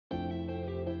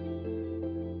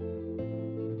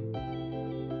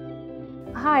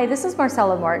Hi, this is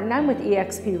Marcella Martin. I'm with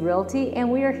eXp Realty,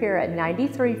 and we are here at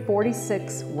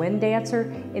 9346 Wind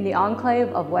Dancer in the enclave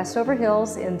of Westover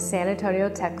Hills in San Antonio,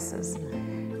 Texas.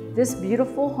 This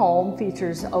beautiful home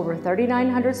features over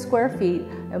 3,900 square feet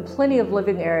and plenty of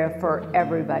living area for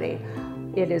everybody.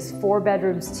 It is 4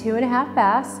 bedrooms, 2.5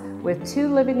 baths, with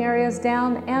 2 living areas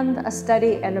down and a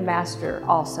study and a master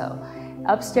also.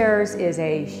 Upstairs is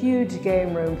a huge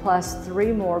game room plus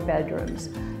 3 more bedrooms.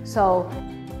 So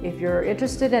if you're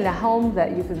interested in a home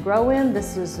that you can grow in,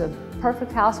 this is a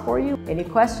perfect house for you. Any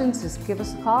questions, just give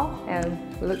us a call and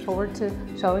we look forward to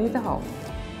showing you the home.